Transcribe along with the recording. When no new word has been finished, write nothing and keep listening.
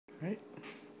Right.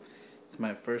 It's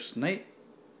my first night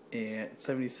at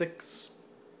 76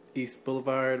 East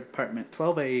Boulevard, apartment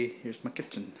 12A. Here's my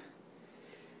kitchen.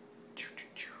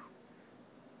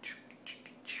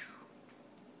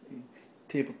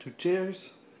 Table, 2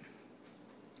 chairs.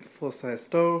 Full-size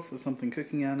stove with something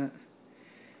cooking on it.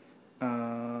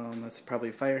 That's probably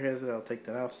a fire hazard. I'll take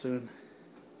that off soon.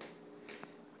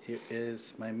 Here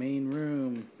is my main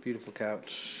room. Beautiful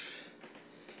couch.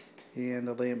 And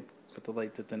a lamp with the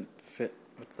light that didn't fit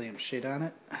with the lamp shade on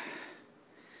it.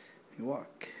 You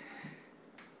walk.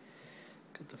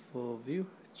 Get the full view.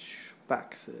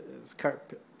 Boxes,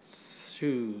 carpets,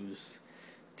 shoes,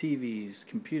 TVs,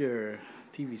 computer,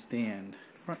 TV stand,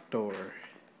 front door.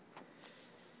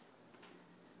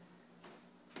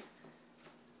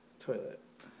 Toilet.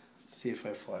 Let's see if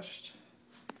I flushed.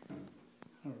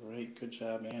 Alright, good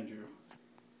job, Andrew.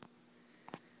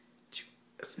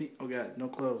 That's me. Oh god, no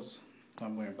clothes.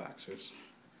 I'm wearing boxers.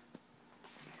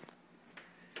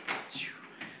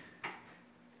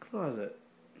 Closet.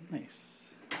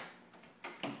 Nice.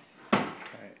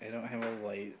 Alright, I don't have a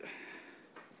light.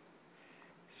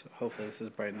 So hopefully this is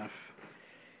bright enough.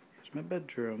 Here's my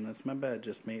bedroom. That's my bed.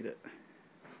 Just made it.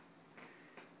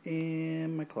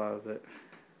 And my closet.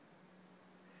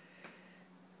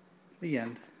 The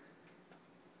end.